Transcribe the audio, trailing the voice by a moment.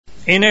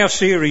In our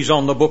series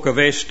on the book of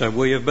Esther,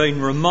 we have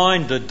been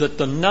reminded that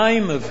the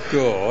name of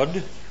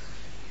God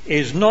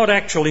is not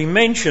actually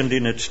mentioned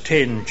in its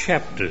 10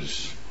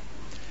 chapters.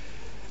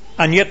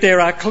 And yet there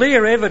are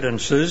clear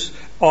evidences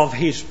of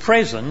his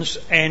presence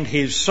and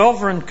his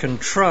sovereign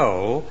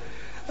control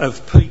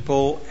of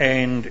people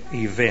and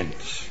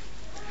events.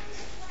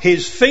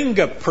 His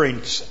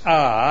fingerprints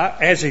are,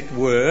 as it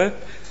were,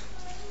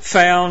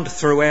 found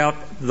throughout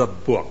the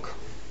book.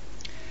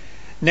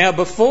 Now,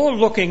 before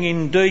looking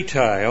in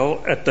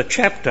detail at the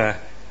chapter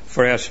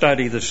for our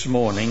study this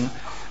morning,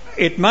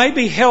 it may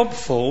be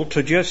helpful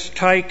to just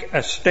take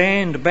a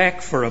stand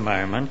back for a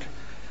moment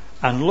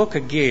and look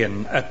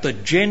again at the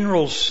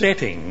general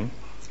setting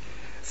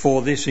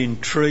for this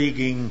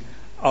intriguing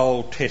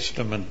Old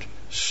Testament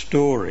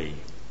story.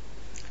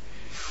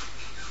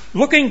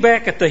 Looking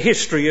back at the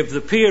history of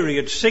the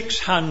period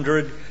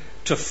 600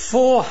 to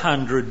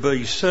 400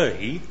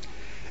 BC,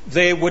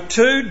 there were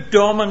two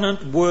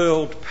dominant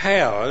world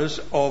powers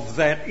of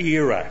that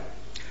era.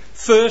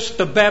 First,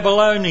 the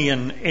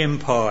Babylonian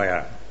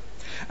Empire,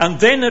 and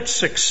then its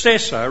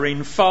successor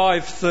in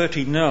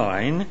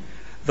 539,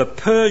 the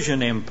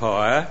Persian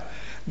Empire,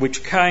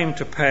 which came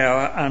to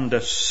power under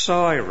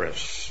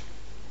Cyrus.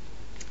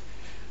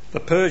 The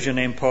Persian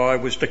Empire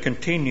was to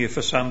continue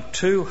for some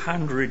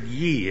 200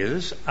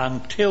 years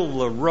until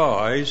the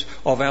rise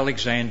of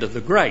Alexander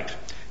the Great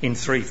in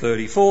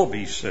 334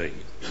 BC.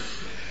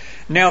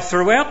 Now,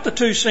 throughout the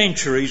 2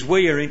 centuries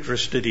we are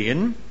interested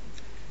in,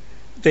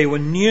 there were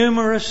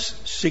numerous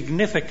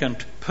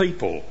significant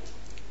people.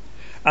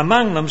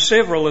 Among them,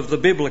 several of the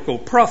biblical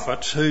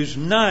prophets whose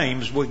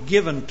names were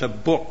given to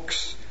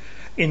books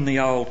in the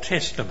Old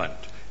Testament: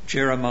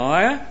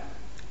 Jeremiah,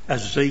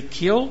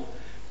 Ezekiel,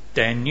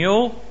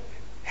 Daniel,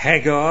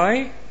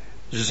 Haggai,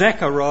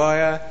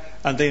 Zechariah,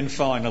 and then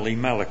finally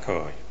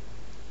Malachi.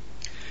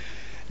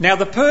 Now,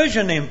 the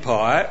Persian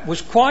Empire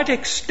was quite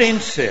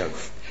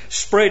extensive,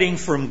 spreading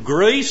from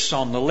Greece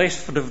on the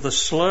left of the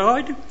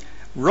slide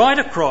right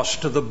across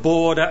to the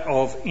border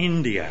of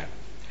India.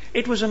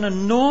 It was an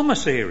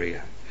enormous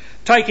area,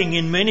 taking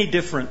in many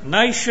different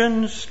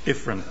nations,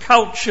 different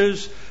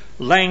cultures,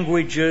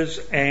 languages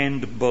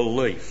and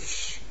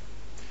beliefs.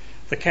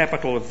 The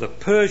capital of the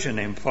Persian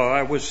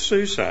Empire was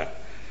Susa,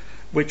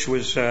 which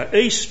was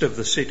east of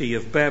the city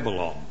of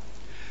Babylon.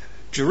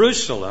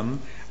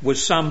 Jerusalem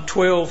was some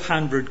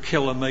 1,200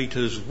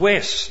 kilometres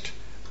west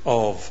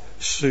of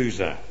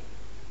Susa.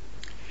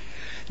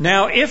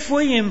 Now, if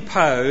we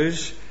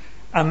impose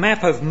a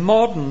map of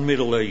modern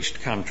Middle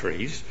East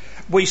countries,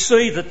 we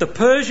see that the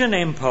Persian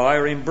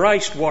Empire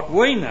embraced what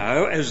we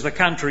know as the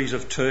countries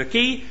of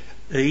Turkey,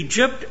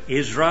 Egypt,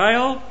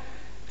 Israel,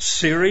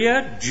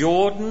 Syria,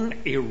 Jordan,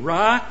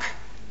 Iraq,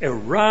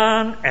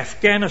 Iran,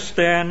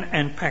 Afghanistan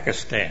and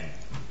Pakistan.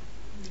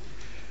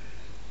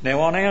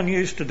 Now, on our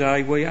news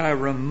today, we are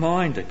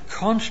reminded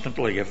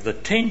constantly of the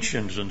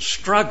tensions and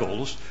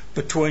struggles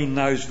between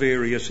those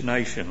various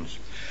nations.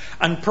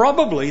 And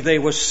probably there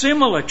were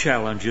similar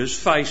challenges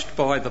faced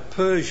by the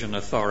Persian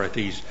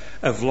authorities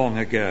of long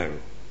ago.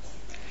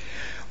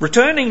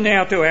 Returning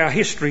now to our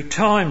history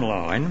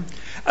timeline,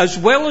 as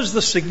well as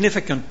the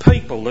significant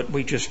people that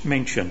we just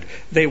mentioned,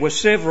 there were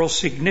several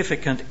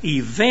significant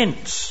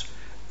events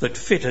that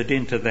fitted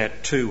into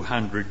that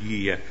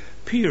 200-year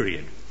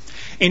period.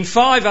 In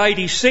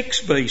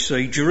 586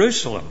 BC,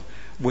 Jerusalem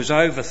was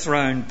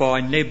overthrown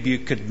by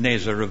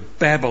Nebuchadnezzar of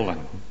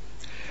Babylon,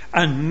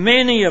 and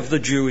many of the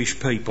Jewish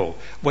people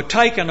were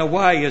taken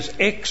away as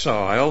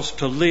exiles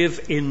to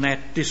live in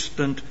that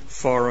distant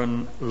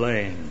foreign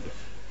land.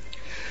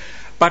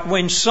 But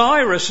when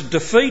Cyrus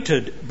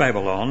defeated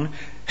Babylon,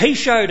 he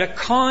showed a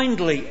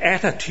kindly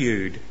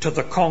attitude to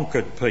the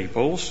conquered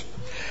peoples,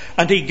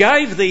 and he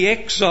gave the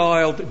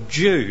exiled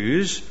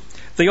Jews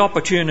the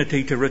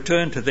opportunity to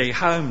return to their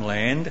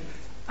homeland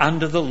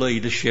under the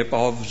leadership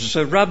of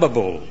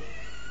Zerubbabel.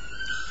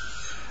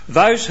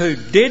 Those who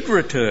did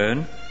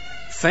return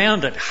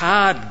found it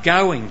hard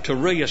going to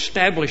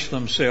re-establish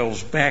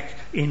themselves back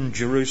in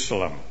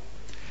Jerusalem.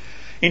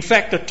 In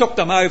fact, it took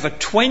them over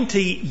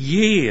 20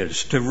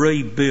 years to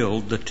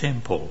rebuild the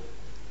temple.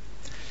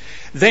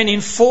 Then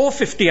in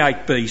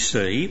 458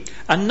 BC,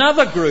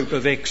 another group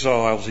of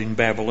exiles in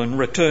Babylon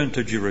returned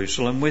to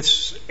Jerusalem with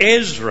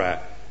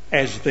Ezra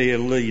as their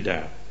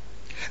leader.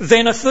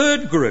 Then a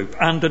third group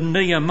under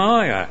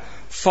Nehemiah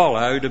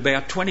followed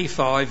about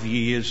 25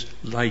 years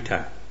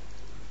later.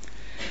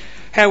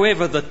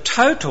 However, the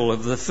total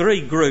of the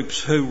 3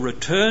 groups who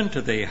returned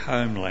to their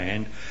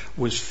homeland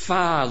was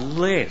far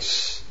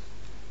less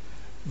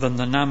than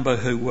the number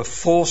who were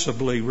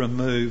forcibly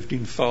removed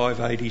in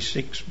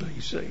 586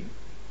 BC.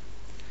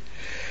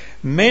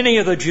 Many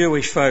of the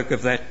Jewish folk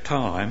of that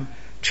time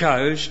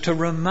chose to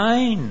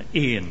remain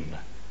in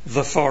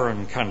the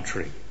foreign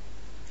country.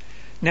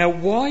 Now,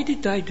 why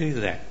did they do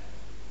that?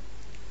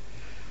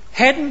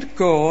 Hadn't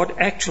God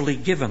actually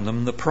given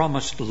them the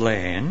promised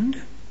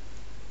land?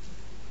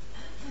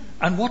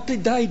 And what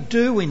did they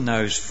do in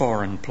those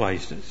foreign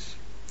places?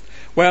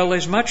 Well,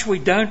 there's much we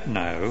don't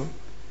know,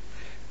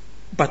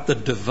 but the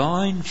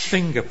divine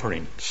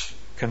fingerprints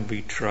can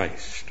be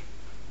traced.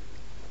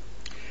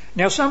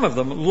 Now, some of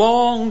them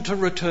long to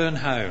return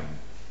home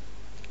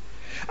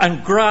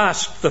and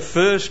grasp the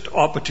first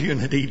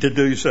opportunity to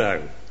do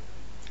so.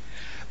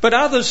 But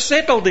others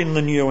settled in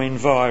the new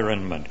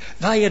environment.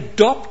 They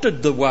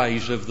adopted the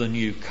ways of the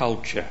new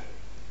culture,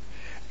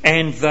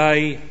 and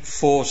they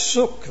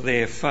forsook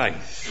their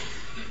faith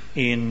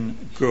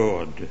in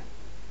God.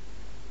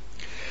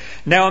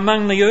 Now,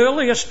 among the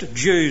earliest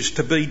Jews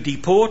to be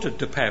deported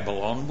to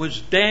Babylon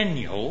was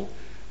Daniel,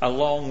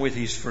 along with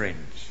his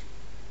friends.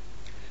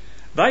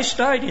 They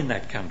stayed in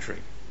that country,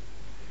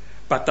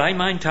 but they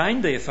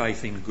maintained their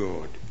faith in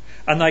God,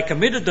 and they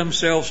committed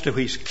themselves to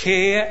his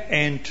care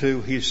and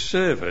to his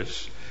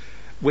service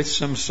with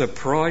some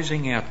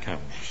surprising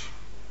outcomes.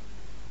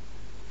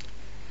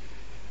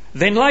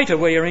 Then later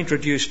we are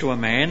introduced to a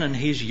man and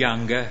his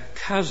younger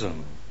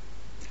cousin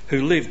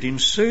who lived in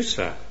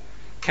Susa,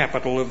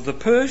 capital of the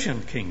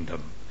Persian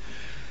kingdom.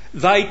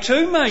 They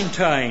too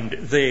maintained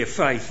their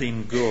faith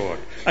in God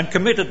and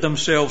committed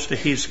themselves to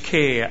his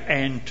care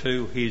and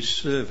to his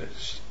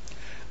service.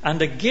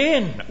 And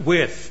again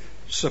with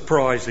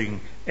surprising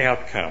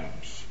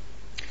outcomes.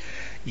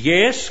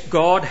 Yes,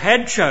 God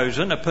had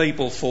chosen a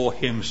people for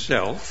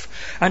himself,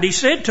 and he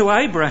said to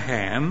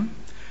Abraham,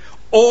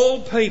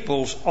 "All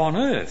peoples on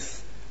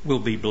earth will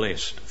be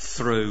blessed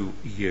through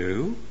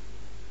you."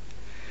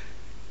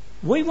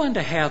 We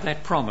wonder how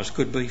that promise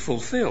could be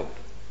fulfilled.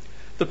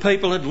 The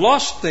people had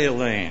lost their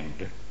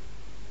land.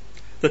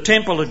 The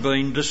temple had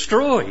been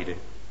destroyed,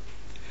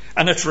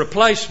 and its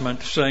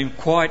replacement seemed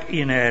quite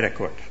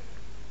inadequate.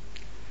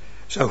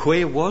 So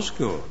where was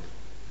God?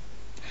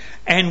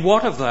 And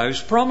what of those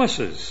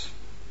promises?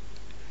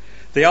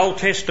 The Old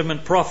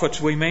Testament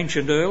prophets we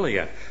mentioned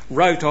earlier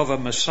wrote of a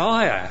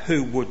Messiah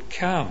who would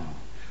come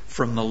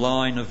from the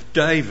line of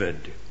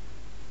David.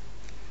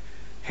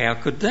 How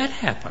could that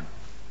happen?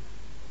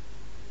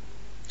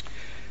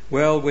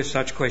 Well, with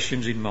such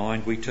questions in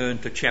mind, we turn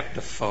to chapter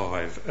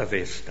 5 of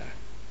Esther.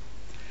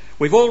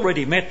 We've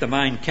already met the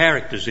main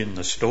characters in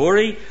the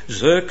story.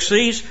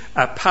 Xerxes,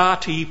 a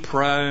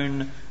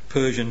party-prone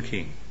Persian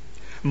king.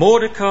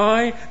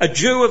 Mordecai, a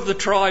Jew of the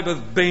tribe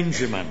of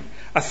Benjamin,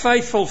 a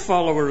faithful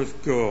follower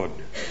of God.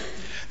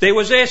 There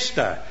was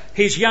Esther,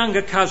 his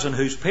younger cousin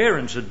whose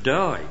parents had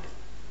died,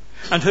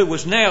 and who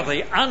was now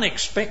the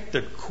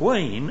unexpected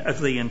queen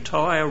of the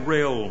entire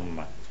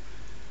realm.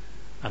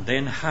 And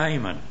then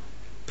Haman,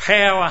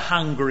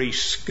 power-hungry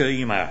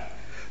schemer,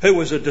 who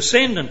was a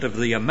descendant of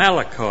the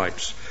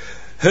Amalekites,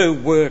 who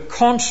were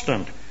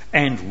constant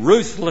and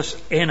ruthless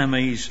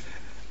enemies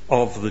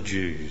of the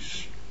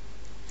Jews.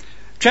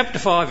 Chapter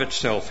 5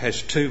 itself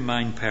has two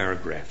main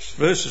paragraphs,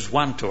 verses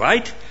 1 to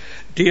 8,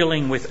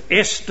 dealing with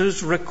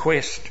Esther's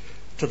request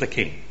to the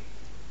king,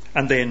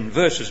 and then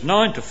verses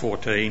 9 to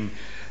 14,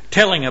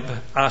 telling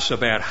us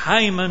about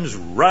Haman's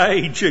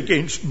rage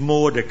against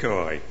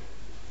Mordecai.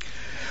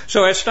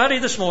 So our study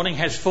this morning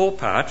has four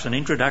parts: an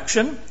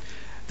introduction,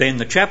 then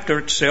the chapter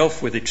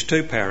itself with its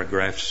two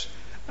paragraphs,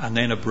 and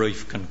then a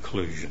brief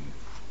conclusion.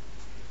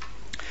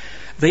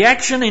 The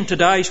action in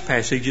today's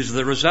passage is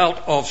the result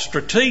of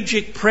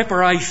strategic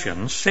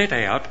preparations set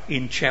out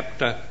in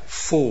chapter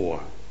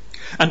 4.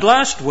 And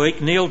last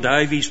week Neil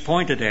Davies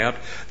pointed out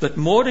that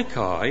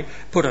Mordecai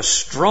put a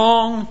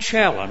strong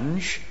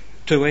challenge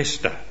to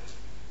Esther.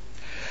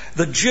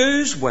 The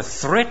Jews were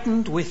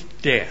threatened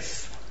with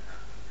death.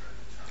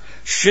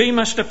 She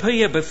must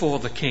appear before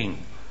the king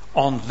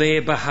on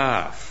their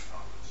behalf.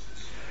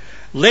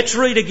 Let's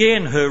read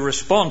again her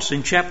response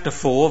in chapter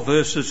 4,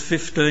 verses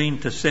 15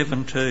 to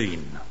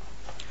 17.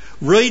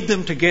 Read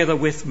them together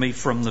with me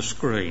from the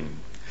screen.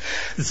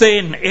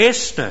 Then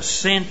Esther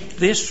sent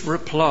this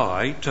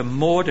reply to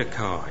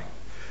Mordecai: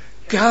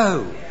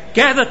 "Go,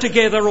 gather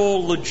together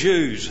all the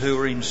Jews who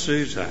are in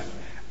Susa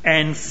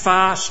and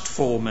fast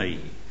for me.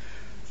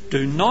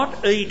 Do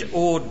not eat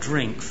or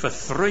drink for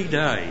 3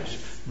 days,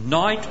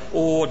 night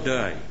or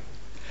day.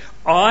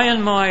 I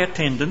and my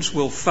attendants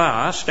will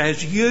fast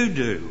as you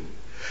do.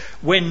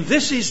 When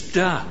this is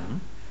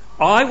done,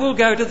 I will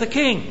go to the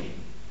king,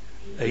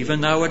 even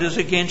though it is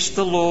against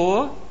the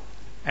law,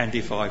 and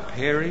if I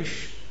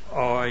perish,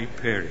 I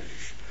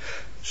perish."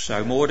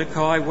 So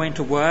Mordecai went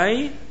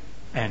away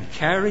and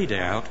carried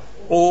out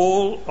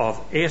all of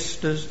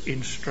Esther's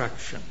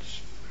instructions.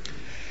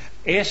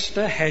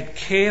 Esther had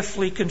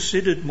carefully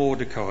considered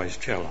Mordecai's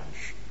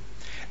challenge,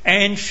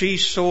 and she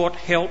sought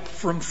help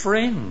from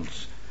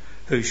friends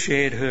who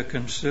shared her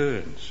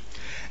concerns.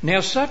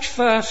 Now, such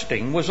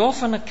fasting was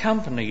often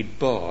accompanied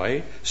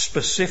by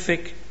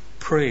specific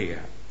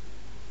prayer.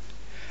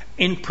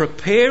 In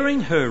preparing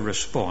her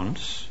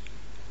response,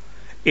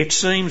 it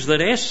seems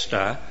that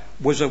Esther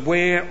was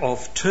aware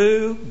of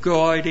two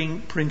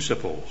guiding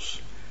principles: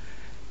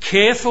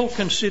 careful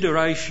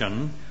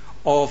consideration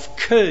of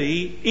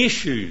key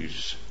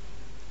issues,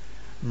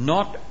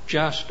 not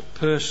just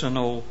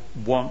personal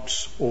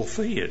wants or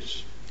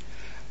fears,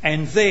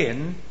 and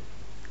then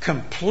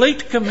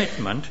complete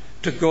commitment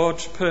to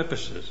God's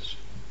purposes,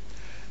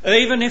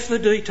 even if the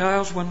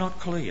details were not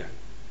clear.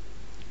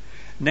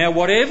 Now,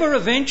 whatever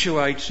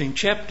eventuates in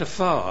chapter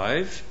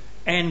 5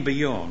 and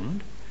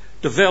beyond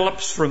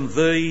develops from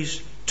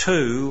these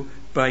two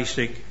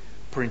basic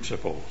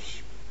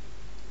principles.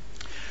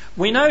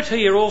 We note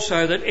here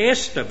also that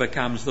Esther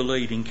becomes the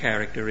leading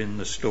character in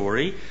the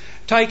story,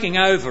 taking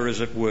over,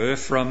 as it were,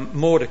 from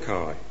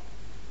Mordecai.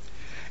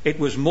 It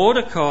was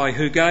Mordecai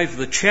who gave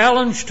the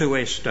challenge to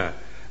Esther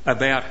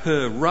about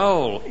her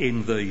role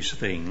in these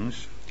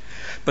things,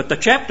 but the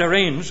chapter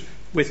ends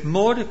with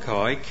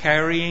Mordecai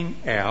carrying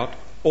out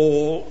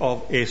all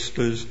of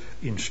Esther's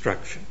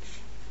instructions.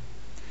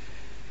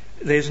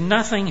 There's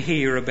nothing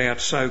here about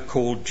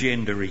so-called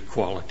gender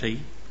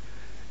equality.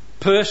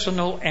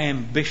 Personal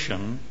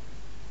ambition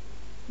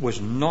was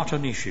not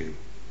an issue.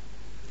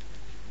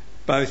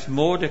 Both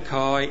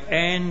Mordecai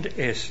and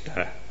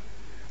Esther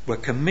were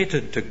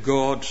committed to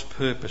God's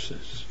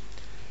purposes.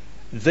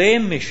 Their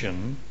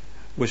mission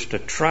was to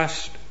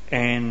trust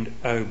and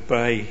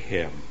obey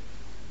him.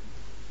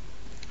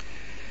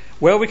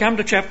 Well, we come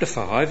to chapter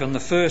 5 and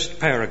the first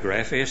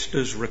paragraph,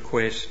 Esther's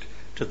request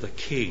to the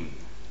king.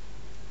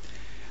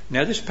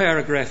 Now, this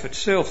paragraph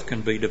itself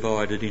can be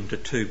divided into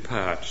two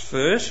parts.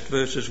 First,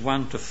 verses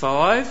 1 to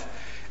 5,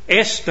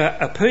 Esther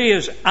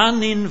appears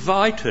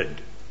uninvited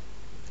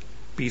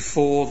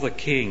before the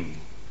king.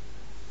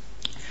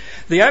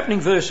 The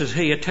opening verses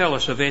here tell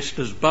us of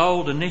Esther's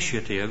bold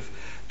initiative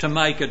to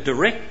make a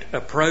direct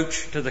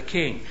approach to the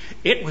king.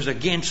 It was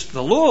against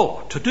the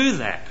law to do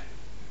that,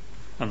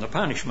 and the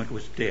punishment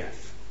was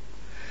death.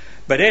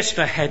 But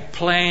Esther had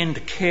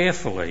planned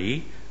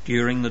carefully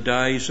during the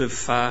days of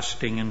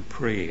fasting and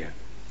prayer.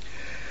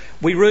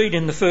 We read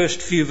in the first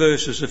few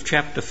verses of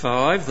chapter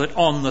 5 that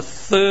on the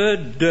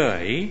third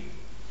day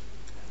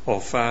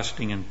of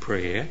fasting and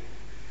prayer,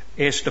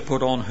 Esther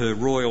put on her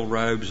royal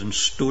robes and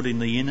stood in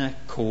the inner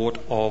court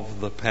of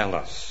the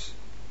palace,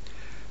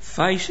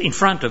 in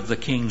front of the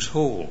king's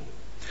hall.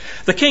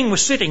 The king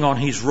was sitting on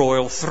his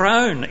royal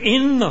throne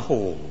in the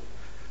hall,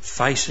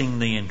 facing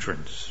the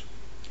entrance.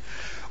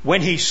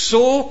 When he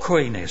saw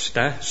Queen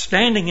Esther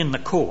standing in the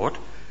court,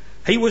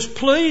 he was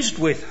pleased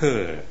with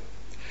her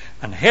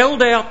and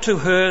held out to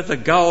her the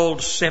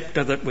gold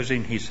sceptre that was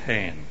in his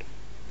hand.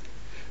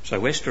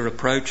 So Esther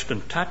approached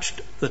and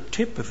touched the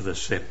tip of the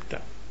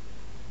sceptre.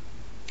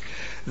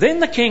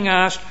 Then the king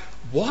asked,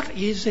 "What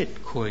is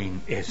it,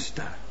 Queen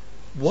Esther?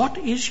 What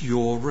is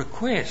your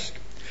request?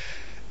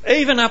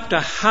 Even up to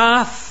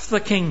half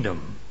the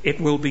kingdom it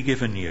will be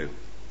given you."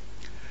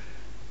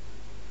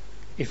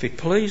 "If it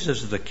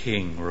pleases the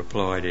king,"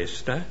 replied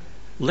Esther,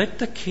 "let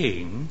the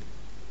king,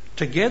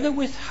 together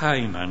with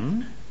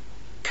Haman,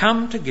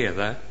 come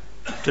together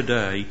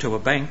today to a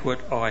banquet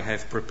I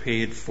have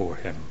prepared for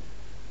him."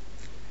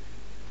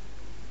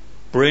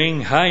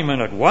 "Bring Haman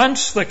at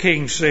once," the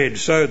king said,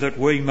 "so that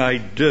we may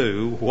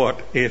do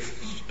what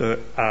Esther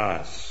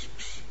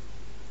asks."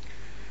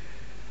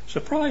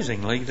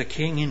 Surprisingly, the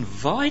king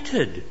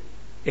invited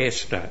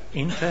Esther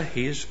into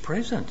his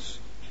presence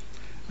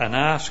and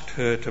asked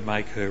her to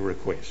make her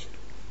request.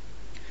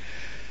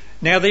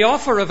 Now, the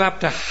offer of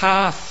up to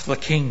half the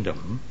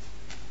kingdom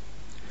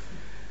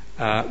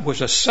was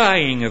a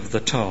saying of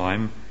the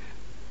time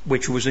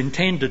which was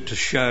intended to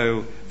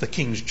show the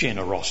king's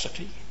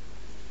generosity.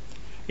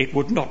 It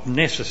would not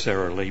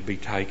necessarily be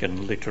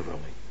taken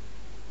literally.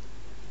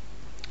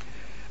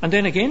 And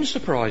then again,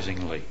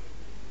 surprisingly,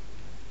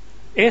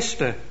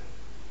 Esther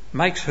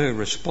makes her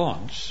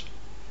response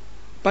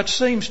but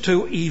seems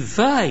to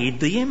evade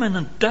the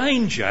imminent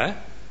danger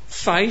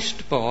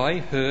faced by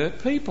her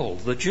people,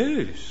 the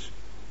Jews.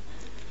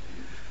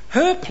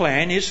 Her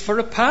plan is for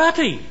a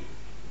party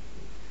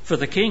for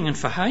the king and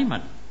for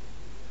Haman,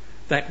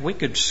 that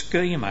wicked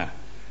schemer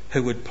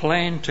who had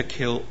planned to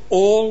kill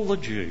all the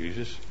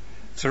Jews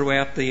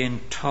throughout the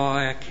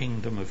entire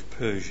kingdom of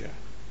Persia.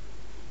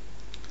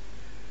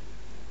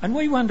 And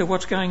we wonder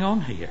what's going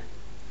on here.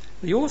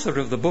 The author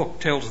of the book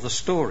tells the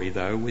story,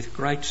 though, with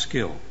great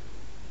skill.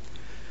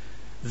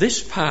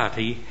 This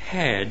party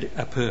had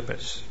a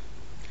purpose,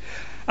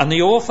 and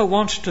the author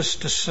wants us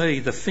to see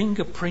the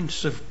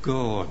fingerprints of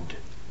God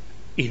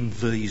in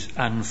these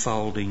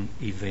unfolding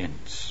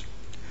events.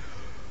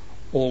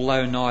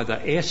 Although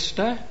neither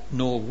Esther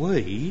nor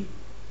we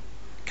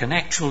can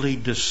actually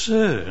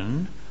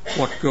discern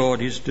what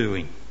God is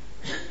doing.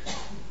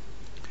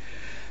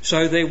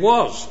 So there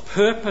was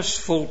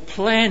purposeful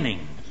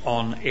planning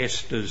on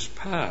Esther's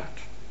part,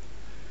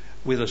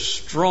 with a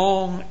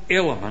strong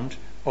element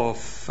of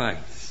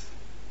faith.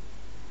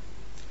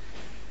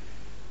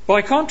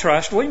 By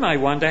contrast, we may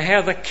wonder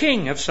how the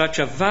king of such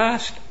a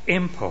vast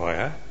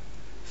empire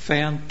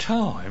found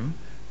time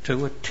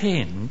to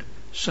attend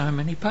so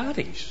many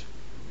parties.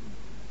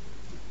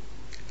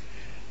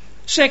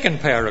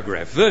 Second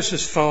paragraph,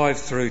 verses 5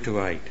 through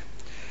to 8.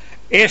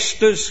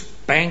 Esther's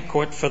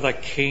banquet for the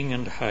king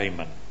and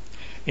Haman.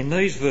 In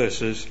these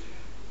verses,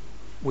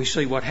 we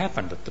see what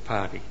happened at the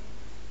party.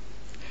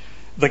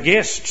 The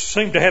guests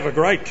seemed to have a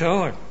great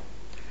time.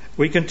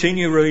 We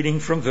continue reading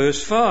from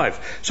verse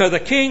 5. So the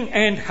king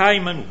and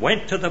Haman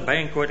went to the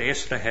banquet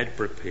Esther had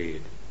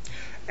prepared.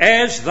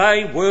 as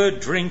they were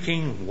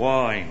drinking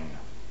wine.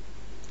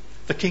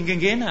 The king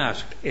again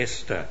asked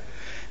Esther,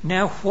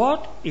 "Now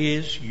what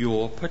is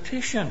your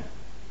petition?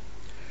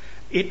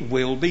 It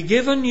will be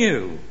given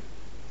you.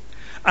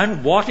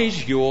 And what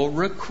is your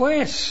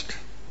request?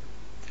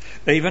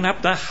 Even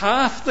up to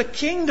half the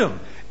kingdom,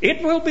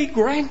 it will be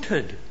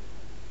granted."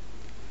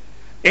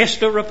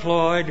 Esther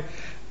replied,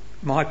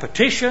 "My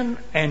petition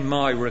and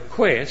my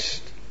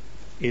request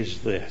is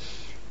this.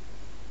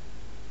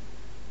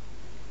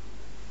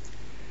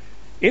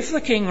 If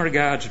the king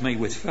regards me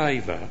with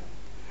favour,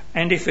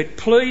 and if it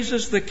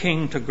pleases the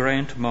king to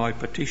grant my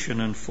petition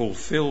and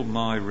fulfil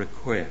my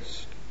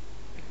request,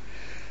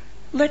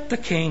 let the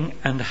king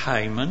and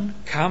Haman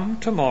come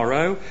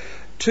tomorrow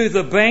to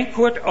the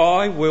banquet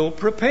I will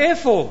prepare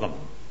for them.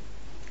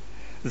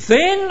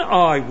 Then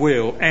I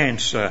will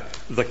answer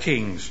the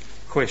king's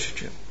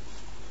question."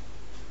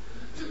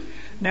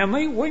 Now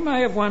we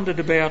may have wondered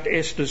about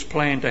Esther's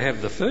plan to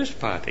have the first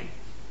party,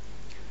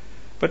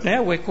 but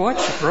now we're quite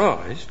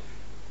surprised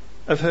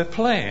of her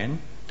plan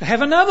to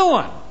have another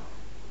one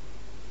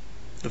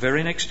the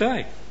very next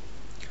day.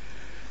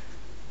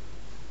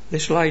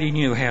 This lady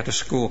knew how to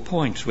score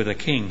points with a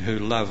king who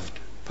loved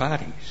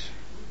parties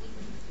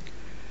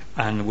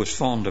and was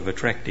fond of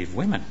attractive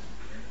women.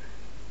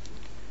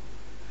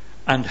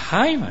 And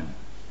Haman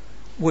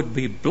would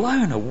be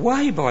blown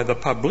away by the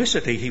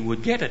publicity he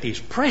would get at his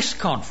press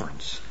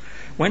conference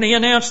when he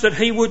announced that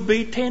he would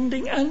be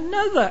attending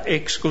another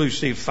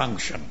exclusive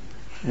function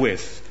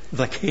with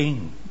the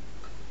king.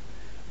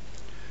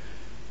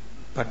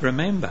 But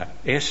remember,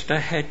 Esther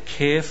had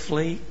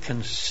carefully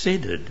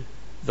considered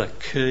the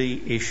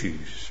key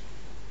issues.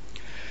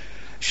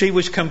 She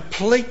was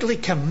completely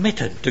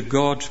committed to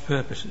God's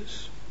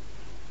purposes.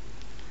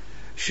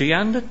 She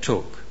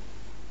undertook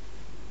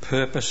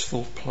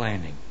purposeful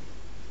planning.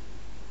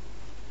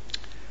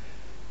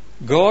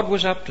 God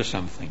was up to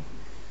something,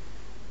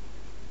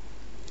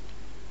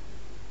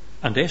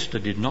 and Esther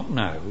did not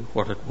know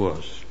what it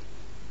was.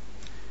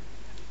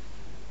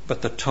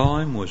 But the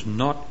time was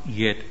not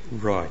yet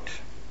right.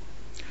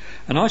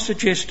 And I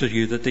suggest to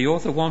you that the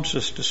author wants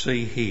us to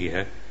see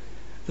here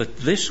that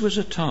this was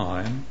a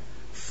time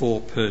for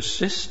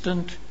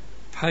persistent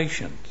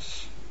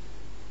patience,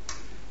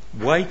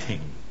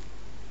 waiting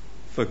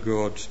for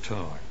God's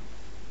time.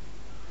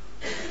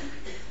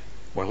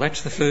 Well,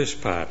 that's the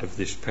first part of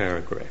this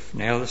paragraph.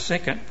 Now the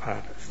second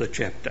part of the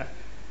chapter,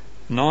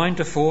 9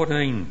 to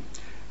 14.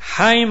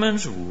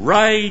 Haman's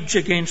rage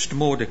against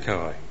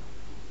Mordecai.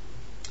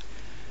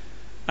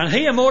 And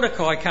here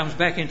Mordecai comes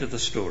back into the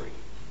story.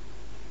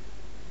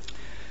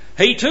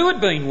 He too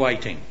had been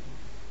waiting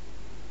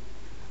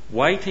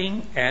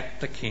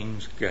at the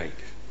king's gate.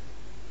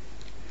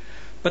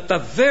 But the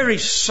very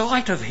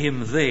sight of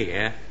him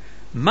there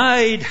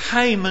made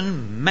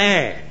Haman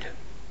mad.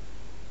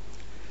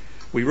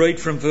 We read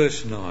from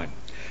verse 9.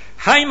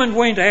 Haman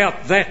went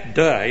out that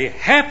day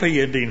happy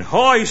and in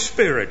high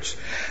spirits,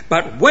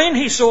 but when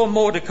he saw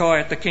Mordecai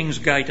at the king's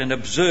gate and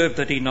observed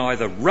that he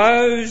neither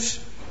rose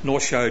nor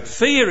showed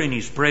fear in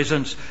his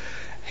presence,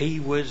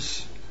 he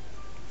was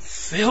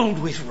filled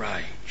with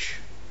rage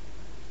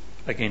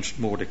against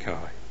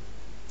Mordecai.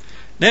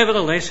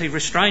 Nevertheless, he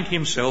restrained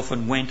himself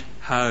and went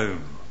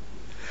home.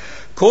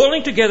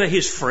 Calling together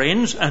his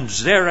friends and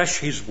Zeresh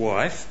his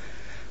wife,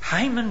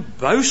 Haman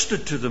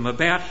boasted to them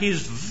about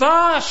his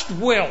vast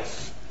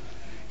wealth,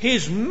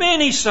 his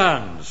many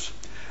sons,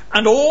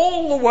 and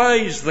all the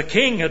ways the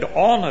king had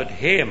honoured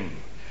him,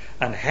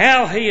 and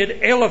how he had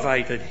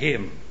elevated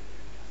him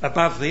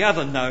above the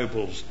other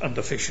nobles and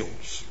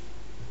officials.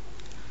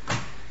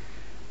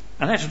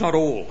 And that's not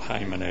all,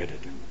 Haman added.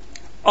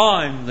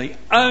 I'm the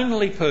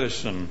only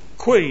person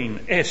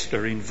Queen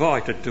Esther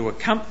invited to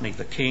accompany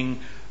the king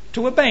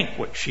to a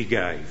banquet she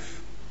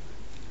gave.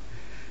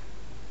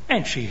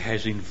 And she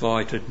has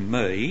invited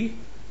me,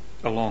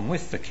 along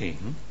with the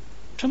king,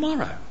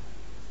 tomorrow.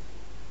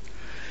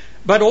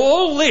 But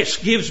all this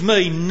gives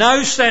me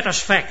no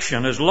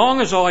satisfaction as long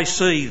as I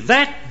see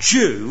that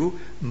Jew,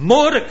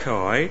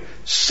 Mordecai,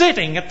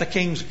 sitting at the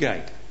king's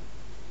gate.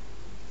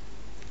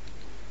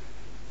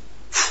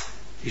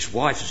 His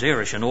wife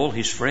Zeresh and all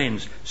his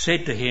friends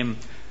said to him,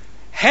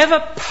 have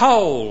a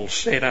pole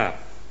set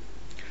up,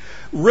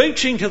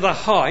 reaching to the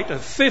height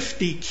of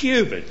 50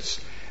 cubits,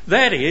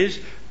 that is,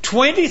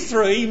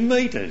 23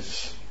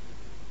 metres.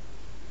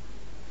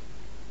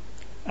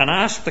 And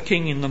ask the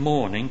king in the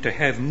morning to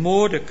have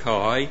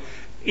Mordecai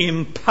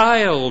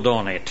impaled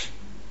on it.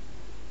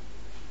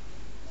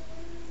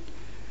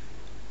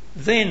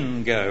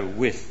 Then go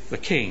with the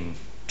king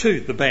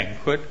to the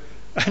banquet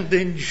and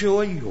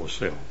enjoy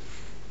yourself.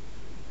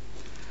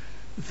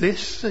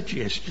 This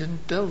suggestion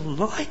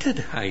delighted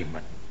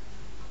Haman,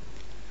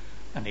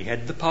 and he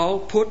had the pole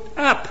put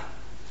up.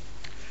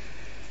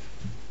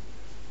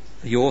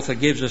 The author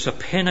gives us a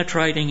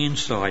penetrating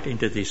insight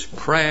into this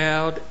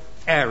proud,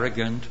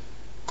 arrogant,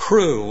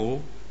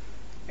 cruel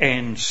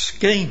and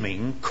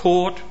scheming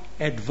court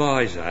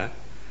advisor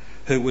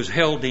who was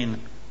held in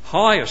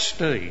high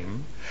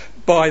esteem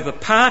by the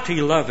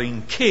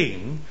party-loving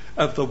king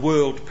of the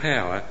world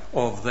power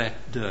of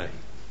that day.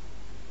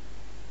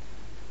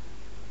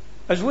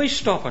 As we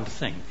stop and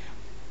think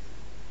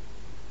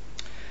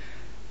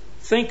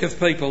of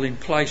people in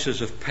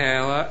places of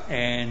power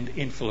and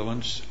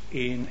influence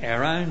in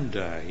our own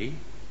day,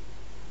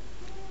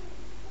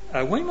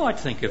 we might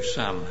think of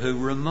some who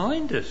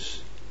remind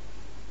us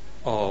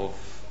of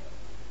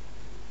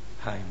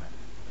Haman,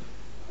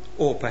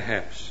 or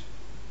perhaps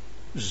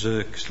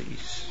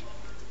Xerxes.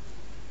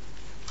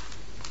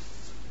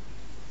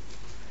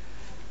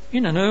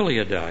 In an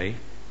earlier day,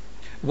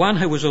 one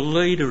who was a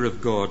leader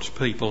of God's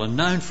people and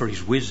known for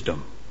his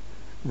wisdom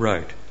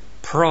wrote,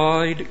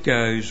 "Pride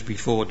goes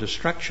before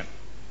destruction,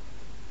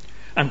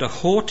 and a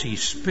haughty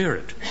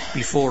spirit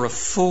before a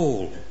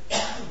fall.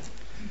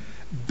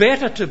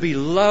 Better to be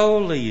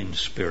lowly in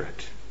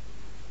spirit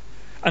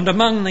and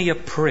among the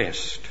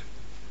oppressed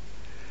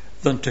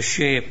than to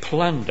share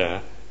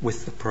plunder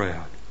with the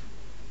proud."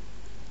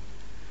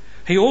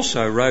 He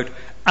also wrote,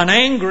 "An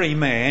angry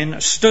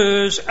man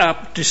stirs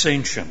up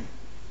dissension,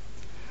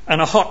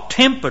 and a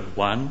hot-tempered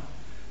one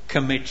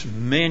commits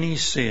many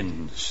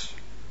sins.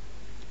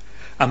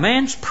 A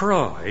man's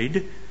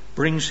pride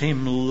brings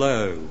him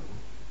low,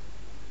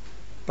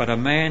 but a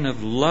man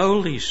of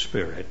lowly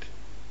spirit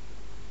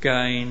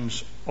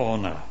gains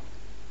honour."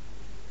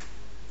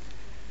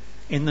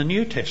 In the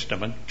New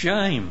Testament,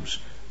 James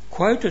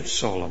quoted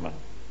Solomon,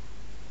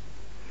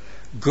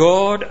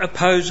 "God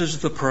opposes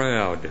the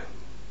proud,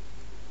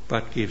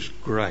 but gives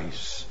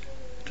grace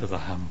to the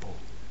humble."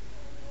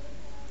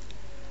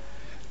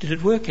 Did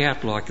it work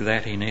out like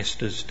that in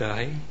Esther's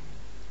day?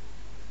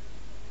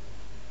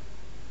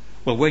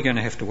 Well, we're going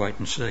to have to wait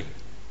and see.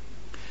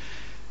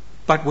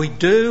 But we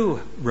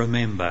do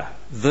remember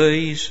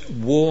these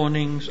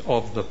warnings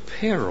of the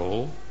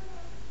peril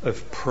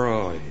of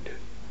pride.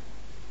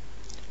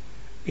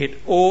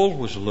 It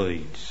always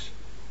leads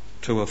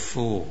to a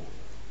fall.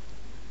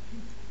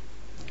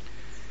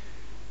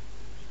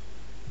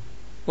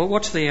 Well,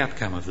 what's the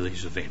outcome of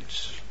these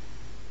events?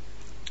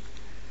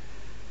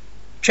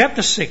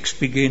 Chapter 6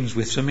 begins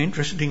with some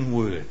interesting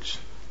words.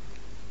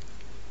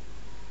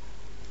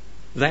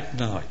 That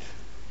night,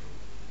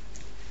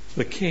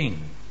 the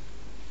king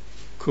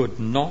could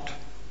not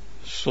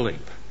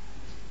sleep.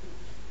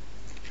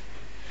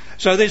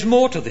 So there's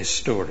more to this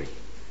story,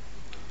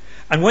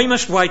 and we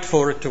must wait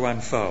for it to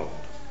unfold.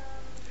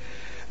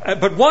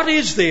 But what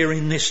is there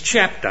in this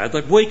chapter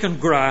that we can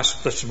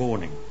grasp this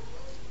morning?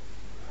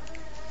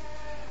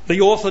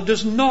 The author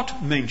does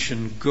not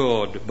mention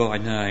God by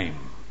name,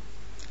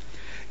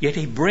 yet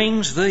he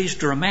brings these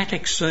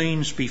dramatic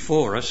scenes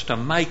before us to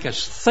make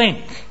us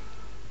think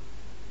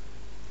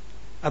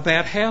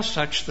about how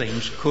such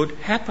things could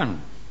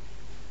happen.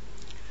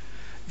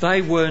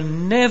 They were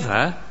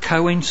never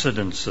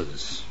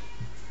coincidences.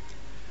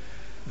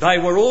 They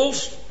were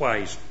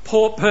always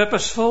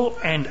purposeful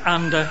and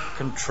under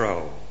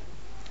control.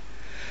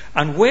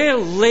 And we're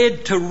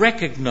led to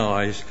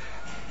recognise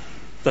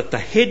that the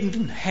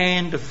hidden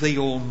hand of the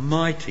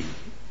Almighty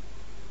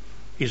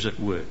is at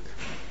work.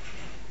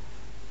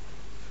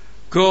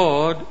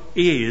 God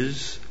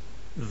is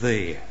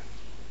there.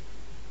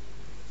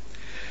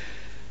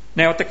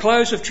 Now, at the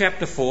close of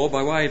chapter 4,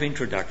 by way of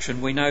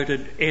introduction, we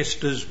noted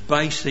Esther's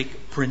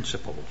basic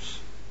principles.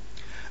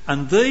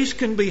 And these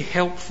can be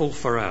helpful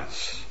for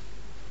us.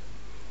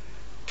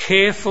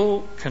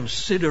 Careful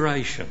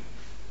consideration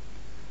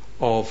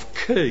of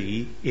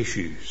key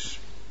issues,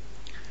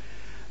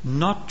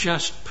 not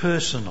just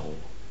personal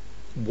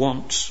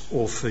wants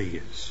or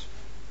fears.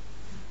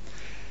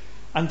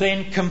 And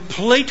then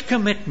complete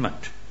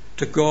commitment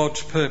to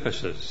God's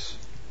purposes,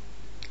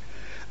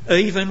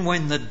 even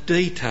when the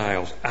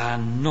details are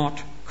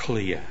not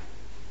clear.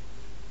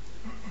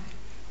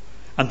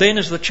 And then,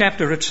 as the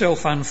chapter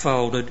itself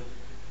unfolded,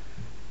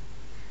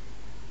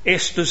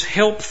 Esther's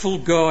helpful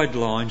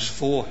guidelines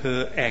for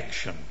her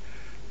action.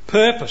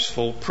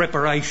 Purposeful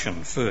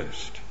preparation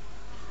first.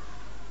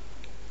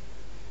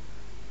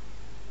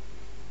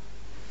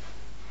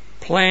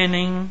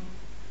 Planning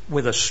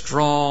with a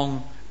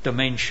strong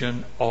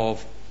dimension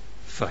of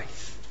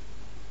faith.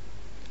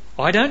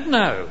 I don't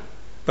know,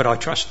 but I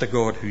trust the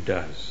God who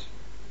does.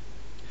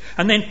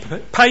 And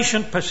then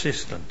patient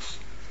persistence,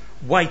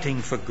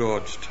 waiting for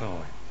God's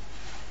time.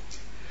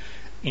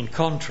 In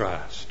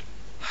contrast,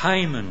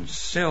 Haman's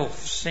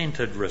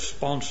self-centred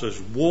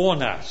responses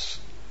warn us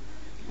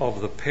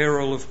of the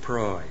peril of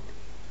pride.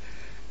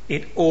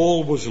 It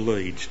always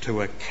leads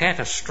to a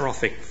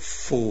catastrophic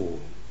fall.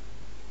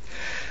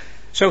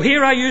 So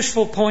here are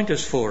useful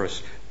pointers for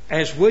us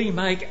as we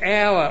make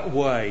our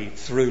way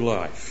through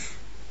life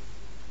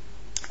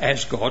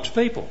as God's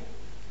people.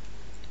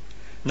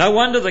 No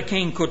wonder the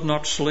king could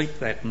not sleep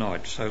that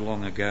night so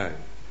long ago.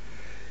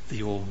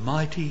 The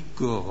Almighty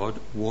God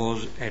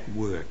was at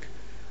work,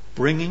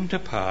 bringing to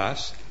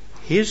pass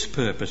his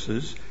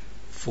purposes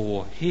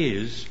for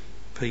his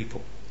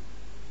people.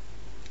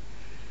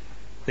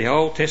 The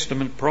Old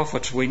Testament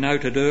prophets we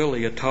noted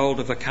earlier told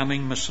of a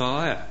coming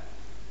Messiah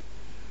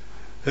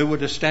who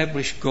would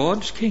establish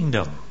God's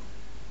kingdom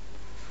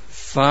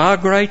far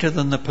greater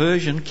than the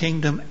Persian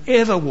kingdom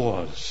ever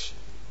was.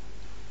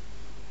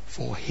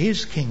 For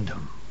his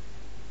kingdom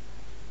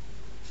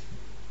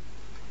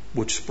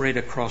would spread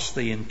across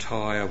the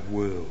entire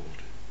world.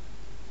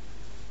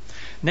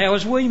 Now,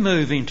 as we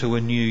move into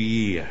a new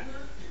year,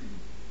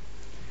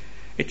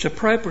 it's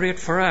appropriate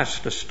for us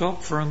to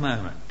stop for a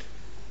moment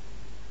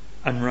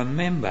and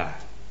remember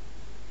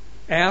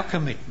our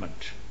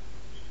commitment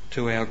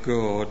to our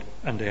God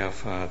and our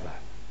Father.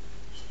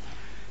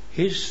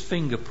 His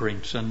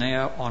fingerprints are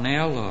now on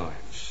our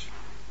lives.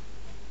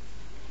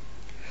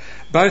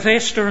 Both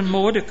Esther and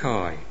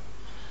Mordecai,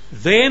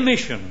 their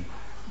mission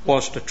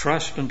was to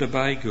trust and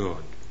obey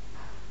God.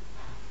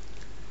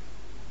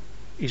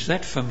 Is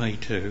that for me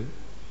too?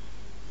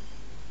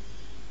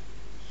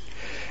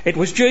 It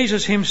was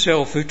Jesus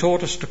himself who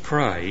taught us to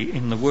pray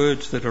in the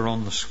words that are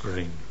on the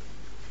screen.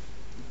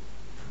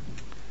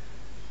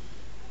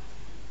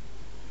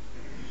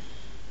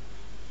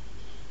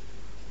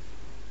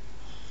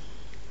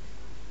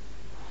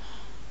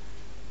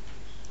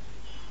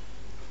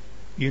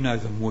 You know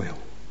them well.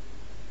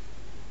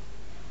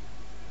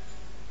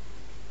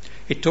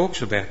 It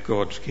talks about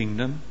God's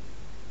kingdom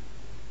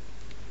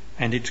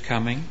and its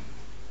coming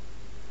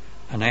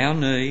and our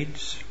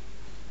needs,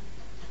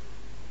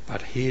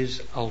 but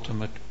his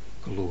ultimate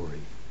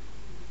glory.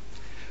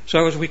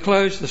 So as we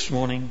close this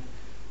morning,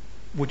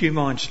 would you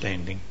mind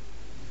standing?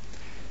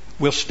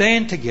 We'll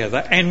stand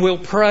together and we'll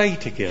pray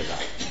together.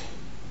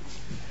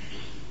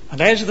 And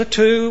as the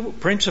two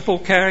principal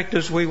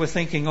characters we were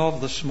thinking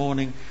of this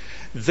morning,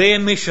 their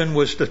mission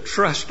was to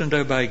trust and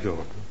obey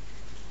God.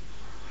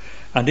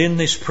 And in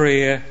this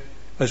prayer,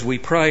 as we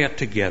pray it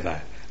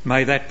together,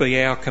 may that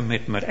be our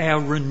commitment, our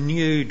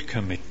renewed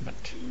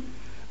commitment,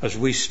 as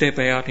we step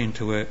out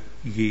into a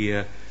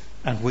year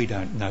and we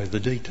don't know the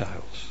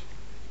details.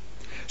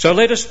 So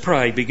let us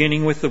pray,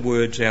 beginning with the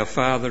words, Our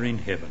Father in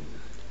heaven.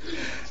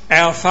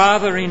 Our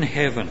Father in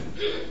heaven,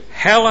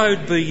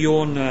 hallowed be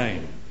your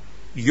name.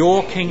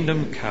 Your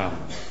kingdom come.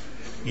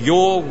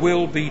 Your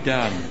will be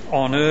done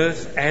on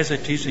earth as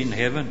it is in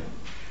heaven.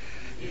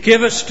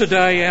 Give us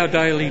today our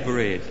daily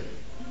bread.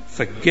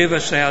 Forgive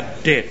us our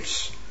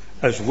debts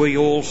as we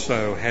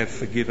also have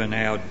forgiven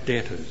our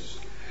debtors.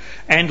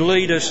 And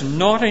lead us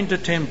not into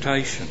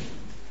temptation,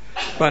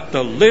 but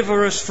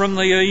deliver us from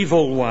the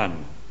evil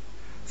one.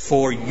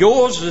 For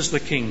yours is the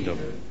kingdom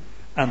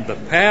and the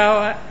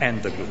power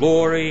and the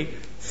glory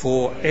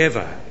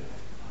forever.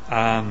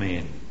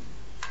 Amen.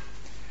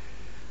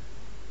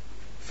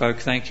 Folk,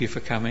 thank you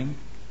for coming.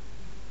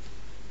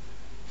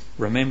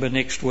 Remember,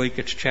 next week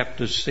it's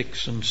chapters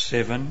 6 and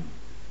 7.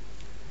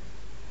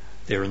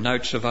 There are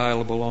notes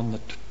available on the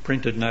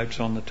printed notes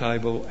on the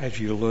table as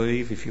you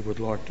leave if you would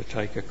like to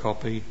take a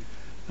copy.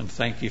 And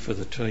thank you for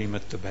the team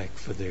at the back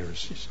for their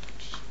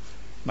assistance.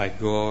 May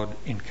God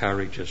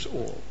encourage us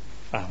all.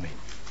 Amen.